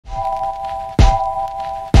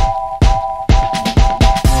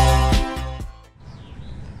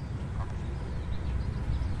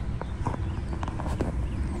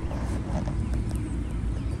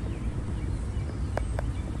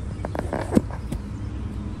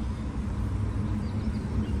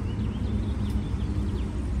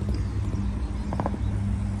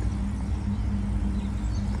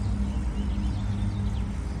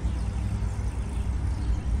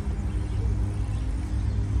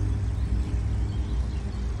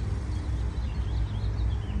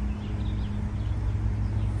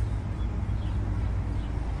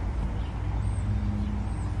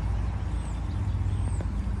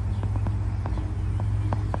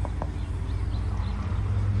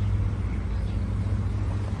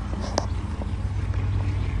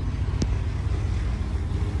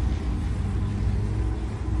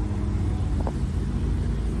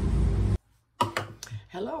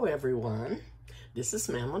Hello everyone, this is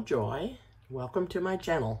Mama Joy. Welcome to my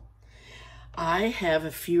channel. I have a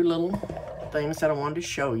few little things that I wanted to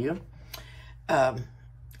show you.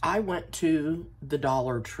 I went to the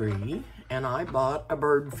Dollar Tree and I bought a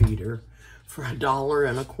bird feeder for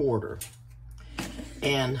 $1.25.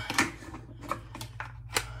 And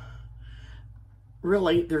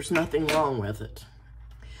really, there's nothing wrong with it.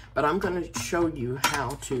 But I'm going to show you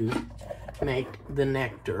how to make the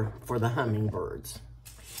nectar for the hummingbirds.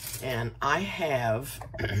 And I have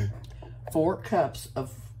 4 cups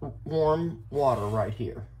of warm water right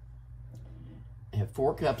here. I have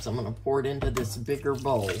 4 cups. I'm going to pour it into this bigger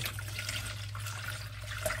bowl.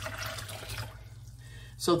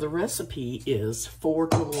 So the recipe is 4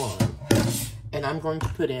 to 1. And I'm going to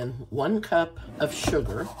put in 1 cup of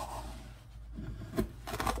sugar.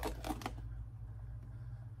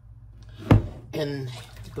 In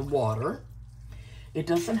the water. It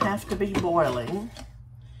doesn't have to be boiling.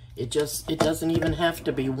 It doesn't even have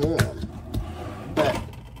to be warm. But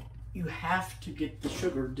you have to get the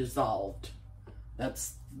sugar dissolved.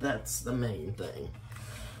 That's the main thing.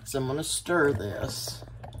 So I'm going to stir this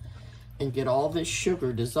and get all this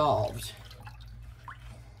sugar dissolved.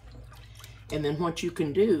 And then what you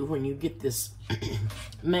can do when you get this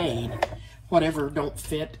made, whatever don't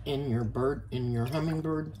fit in your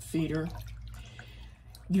hummingbird feeder,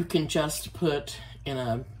 you can just put in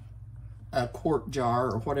a quart jar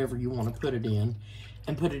or whatever you want to put it in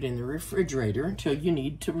and put it in the refrigerator until you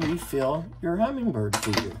need to refill your hummingbird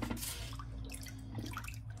feeder.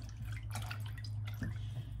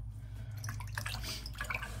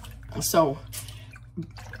 So,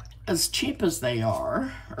 as cheap as they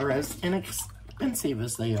are, or as inexpensive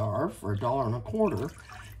as they are for $1.25,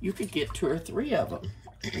 you could get 2 or 3 of them.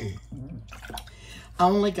 I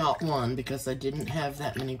only got 1 because I didn't have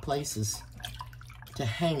that many places to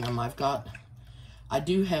hang them. I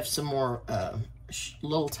do have some more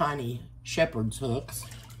little tiny shepherd's hooks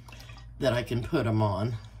that I can put them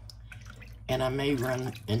on. And I may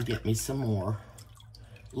run and get me some more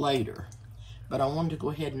later. But I wanted to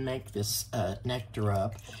go ahead and make this nectar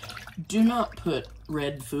up. Do not put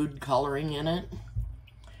red food coloring in it.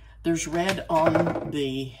 There's red on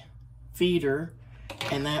the feeder,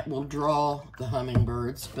 and that will draw the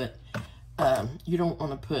hummingbirds, but you don't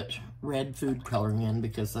want to put red food coloring in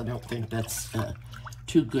because I don't think that's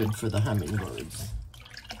too good for the hummingbirds.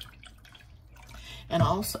 And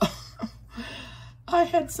also, I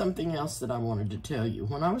had something else that I wanted to tell you.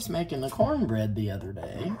 When I was making the cornbread the other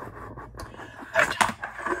day,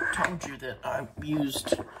 I told you that I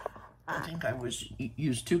used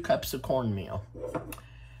 2 cups of cornmeal.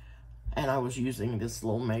 And I was using this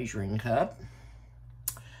little measuring cup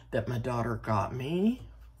that my daughter got me.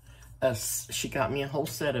 She got me a whole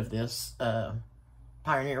set of this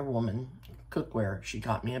Pioneer Woman cookware. She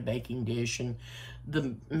got me a baking dish and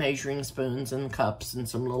the measuring spoons and cups and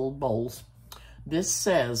some little bowls. This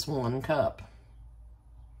says 1 cup.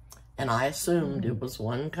 And I assumed it was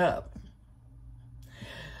 1 cup.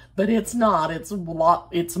 But it's not. It's a lot.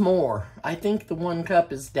 It's more. I think the 1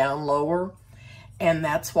 cup is down lower. And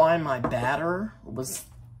that's why my batter was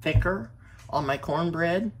thicker on my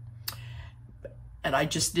cornbread. And I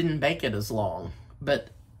just didn't bake it as long. But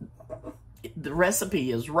the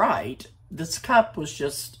recipe is right. This cup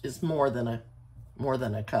is more than a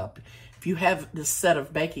cup. If you have this set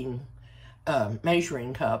of baking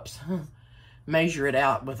measuring cups, measure it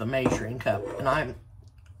out with a measuring cup. And I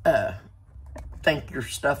think your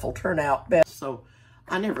stuff will turn out best. So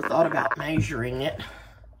I never thought about measuring it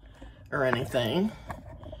or anything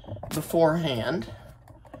beforehand.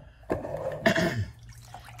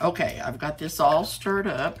 Okay, I've got this all stirred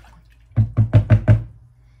up.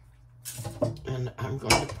 And I'm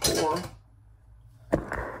going to pour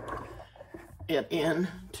it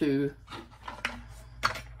into,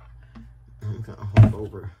 I'm going to hold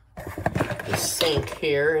over the sink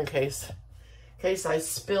here in case I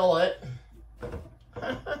spill it.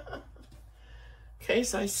 In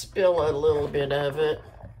case I spill a little bit of it.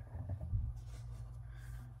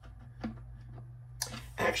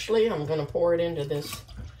 Actually, I'm going to pour it into this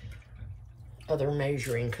other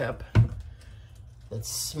measuring cup that's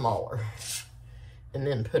smaller and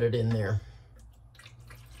then put it in there.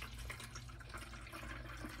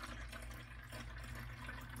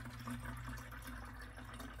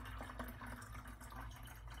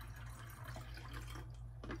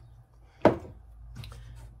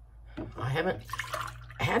 I haven't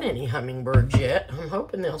had any hummingbirds yet. I'm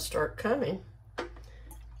hoping they'll start coming. I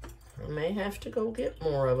may have to go get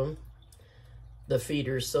more of them, the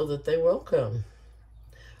feeders, so that they will come.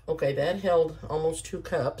 Okay, that held almost 2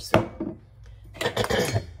 cups.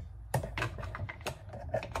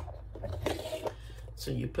 So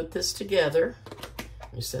you put this together,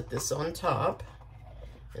 you set this on top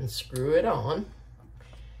and screw it on.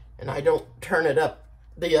 And I don't turn it up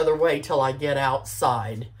the other way till I get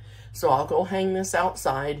outside. So I'll go hang this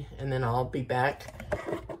outside and then I'll be back.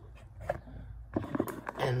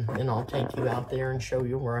 And then I'll take you out there and show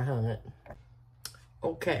you where I hung it.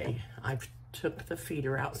 Okay, I've took the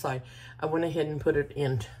feeder outside. I went ahead and put it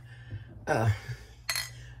in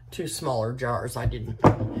 2 smaller jars. I didn't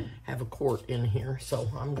have a quart in here, so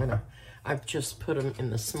I've just put them in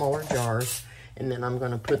the smaller jars, and then I'm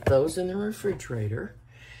gonna put those in the refrigerator,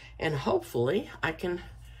 and hopefully I can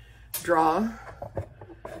draw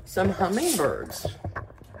some hummingbirds.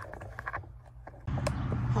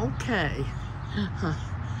 Okay,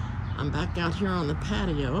 I'm back out here on the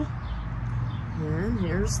patio, and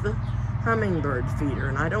here's the hummingbird feeder,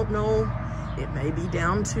 and I don't know, it may be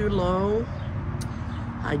down too low.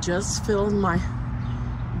 I just filled my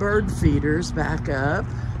bird feeders back up,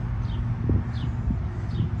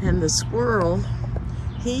 and the squirrel,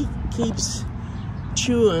 he keeps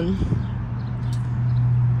chewing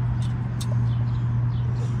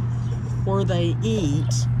where they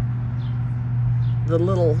eat. The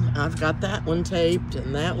little, I've got that one taped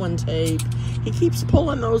and that one taped. He keeps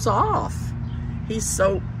pulling those off. He's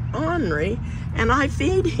so ornery, and I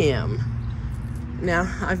feed him.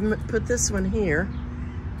 Now, I've put this one here,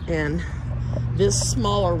 and this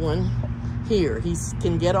smaller one here. He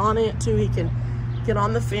can get on it too. He can get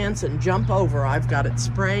on the fence and jump over. I've got it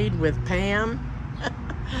sprayed with Pam.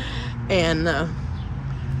 And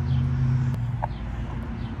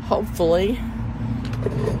hopefully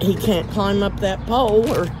he can't climb up that pole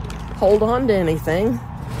or hold on to anything.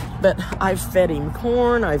 But I've fed him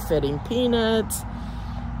corn, I've fed him peanuts.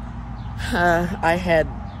 I had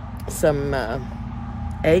some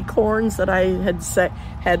acorns that I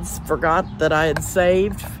had forgot that I had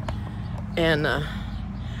saved, and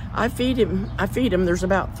I feed him. There's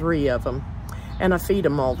about 3 of them, and I feed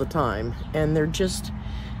them all the time, and they're just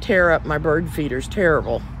tear up my bird feeders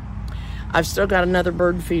terrible. I've still got another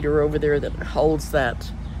bird feeder over there that holds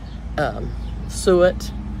that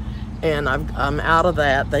suet, and I'm out of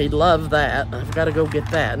that. They love that. I've got to go get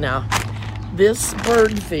that. Now, this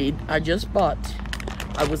bird feed I just bought,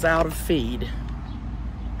 I was out of feed.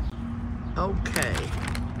 Okay,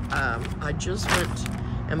 I just went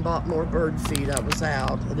and bought more bird feed. I was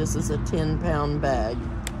out. This is a 10-pound bag,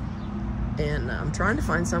 and I'm trying to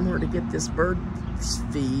find somewhere to get this bird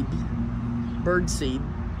seed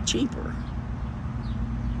cheaper,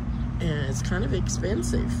 and it's kind of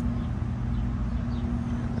expensive.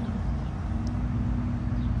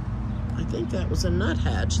 I think that was a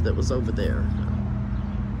nuthatch that was over there.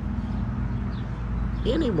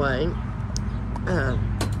 Anyway,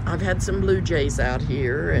 I've had some blue jays out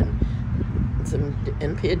here and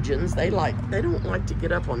pigeons. They don't like to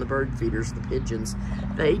get up on the bird feeders, the pigeons.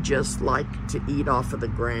 They just like to eat off of the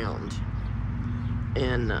ground.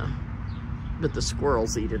 And but the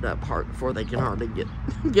squirrels eat it up hard before they can hardly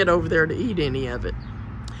get over there to eat any of it.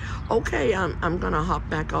 Okay, I'm gonna hop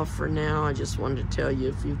back off for now. I just wanted to tell you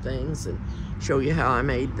a few things and show you how I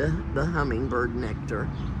made the hummingbird nectar,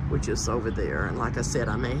 which is over there. And like I said,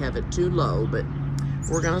 I may have it too low, but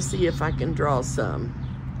we're gonna see if I can draw some.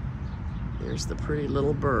 Here's the pretty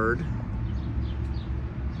little bird.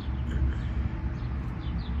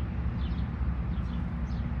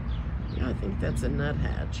 Yeah, I think that's a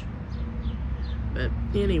nuthatch. But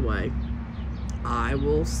anyway, I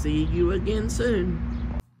will see you again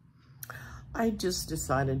soon. I just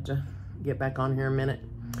decided to get back on here a minute.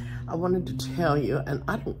 I wanted to tell you, and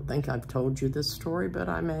I don't think I've told you this story, but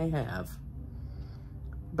I may have.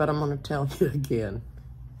 But I'm gonna tell you again.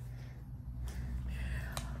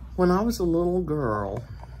 When I was a little girl,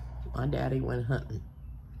 my daddy went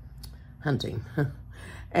hunting.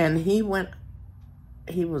 And he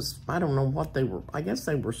was, I don't know what they were, I guess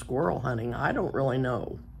they were squirrel hunting. I don't really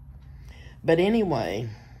know. But anyway,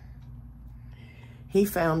 he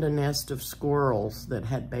found a nest of squirrels that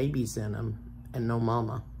had babies in them and no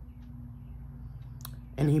mama.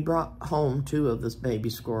 And he brought home 2 of those baby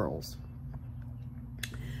squirrels.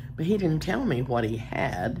 But he didn't tell me what he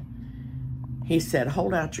had. He said,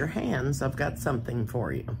 hold out your hands, I've got something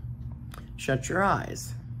for you. Shut your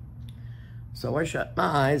eyes. So I shut my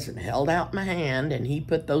eyes and held out my hand, and he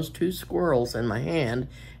put those 2 squirrels in my hand,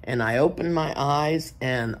 and I opened my eyes,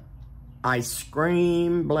 and I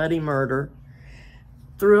screamed bloody murder,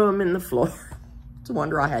 threw them in the floor. It's a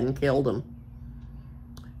wonder I hadn't killed them.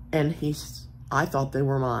 And I thought they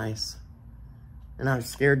were mice, and I was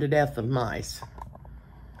scared to death of mice.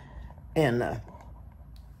 And,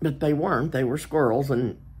 but they weren't, they were squirrels,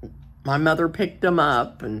 and my mother picked them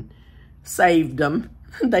up and saved them.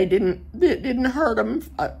 It didn't hurt them.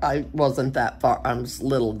 I wasn't that far. I was a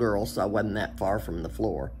little girl, so I wasn't that far from the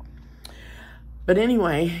floor. But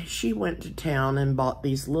anyway, she went to town and bought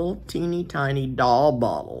these little teeny tiny doll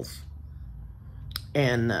bottles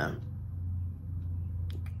and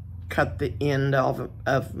cut the end of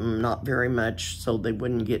them, not very much, so they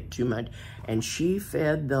wouldn't get too much. And she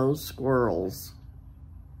fed those squirrels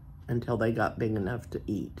until they got big enough to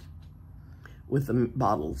eat with the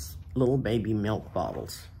bottles, little baby milk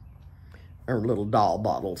bottles, or little doll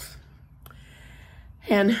bottles.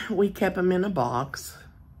 And we kept them in a box.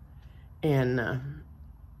 And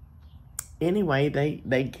anyway,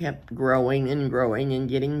 they kept growing and growing and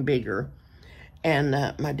getting bigger.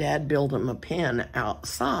 And my dad built them a pen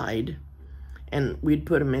outside, and we'd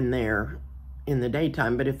put them in there in the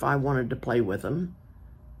daytime. But if I wanted to play with them,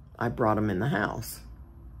 I brought them in the house.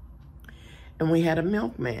 And we had a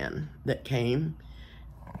milkman that came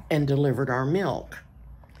and delivered our milk.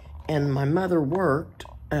 And my mother worked.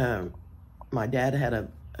 My dad had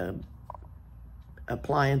a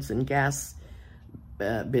appliance and gas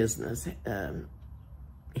business,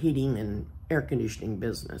 heating and air conditioning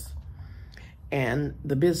business. And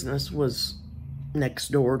the business was next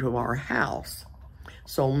door to our house.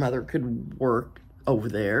 So Mother could work over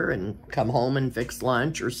there and come home and fix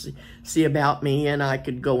lunch or see about me, and I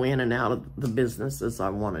could go in and out of the business as I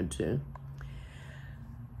wanted to.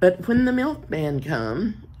 But when the milkman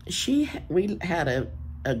come, we had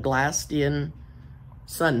a glassed-in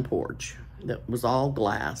sun porch that was all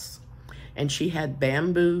glass. And she had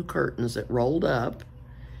bamboo curtains that rolled up,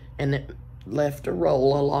 and it left a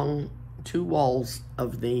roll along 2 walls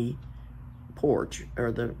of the porch,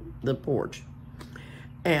 or the porch.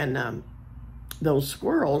 And those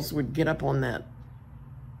squirrels would get up on that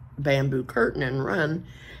bamboo curtain and run.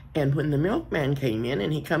 And when the milkman came in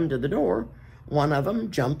and he come to the door, one of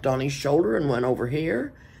them jumped on his shoulder and went over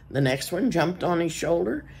here. The next one jumped on his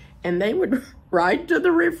shoulder, and they would ride to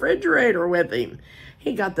the refrigerator with him.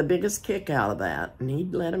 He got the biggest kick out of that, and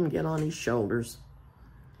he'd let him get on his shoulders.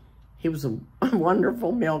 He was a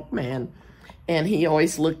wonderful milkman, and he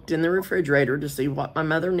always looked in the refrigerator to see what my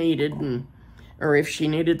mother needed, or if she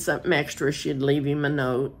needed something extra, she'd leave him a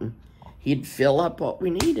note, and he'd fill up what we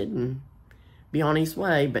needed and be on his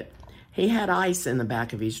way. But he had ice in the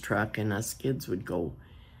back of his truck, and us kids would go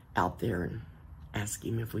out there and ask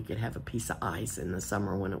him if we could have a piece of ice in the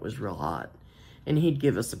summer when it was real hot. And he'd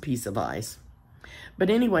give us a piece of ice. But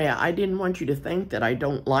anyway, I didn't want you to think that I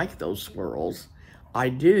don't like those squirrels. I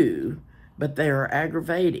do, but they are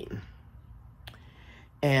aggravating.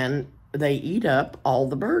 And they eat up all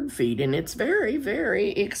the bird feed, and it's very,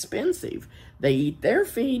 very expensive. They eat their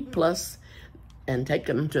feed plus, and take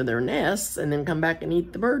them to their nests, and then come back and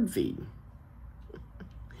eat the bird feed.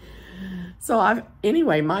 So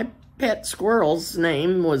anyway, my pet squirrel's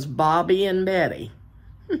name was Bobby and Betty.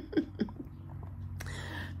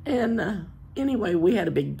 And anyway, we had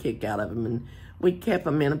a big kick out of them, and we kept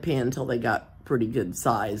them in a pen until they got pretty good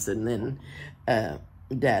size. And then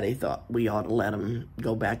Daddy thought we ought to let them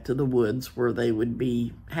go back to the woods where they would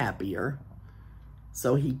be happier.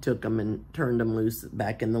 So he took them and turned them loose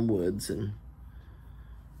back in the woods.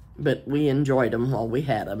 But we enjoyed them while we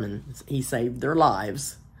had them, and he saved their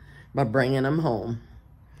lives by bringing them home.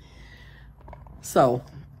 So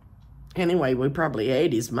anyway, we probably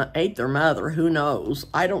ate their mother. Who knows?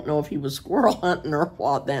 I don't know if he was squirrel hunting or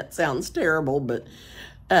what. That sounds terrible, but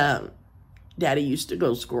Daddy used to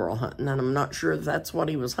go squirrel hunting, and I'm not sure if that's what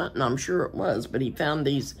he was hunting. I'm sure it was, but he found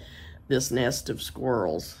this nest of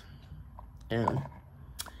squirrels, and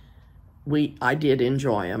I did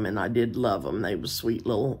enjoy them, and I did love them. They were sweet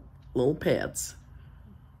little pets.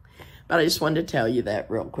 But I just wanted to tell you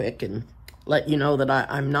that real quick and let you know that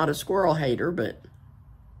I'm not a squirrel hater, but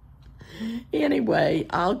anyway,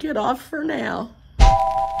 I'll get off for now.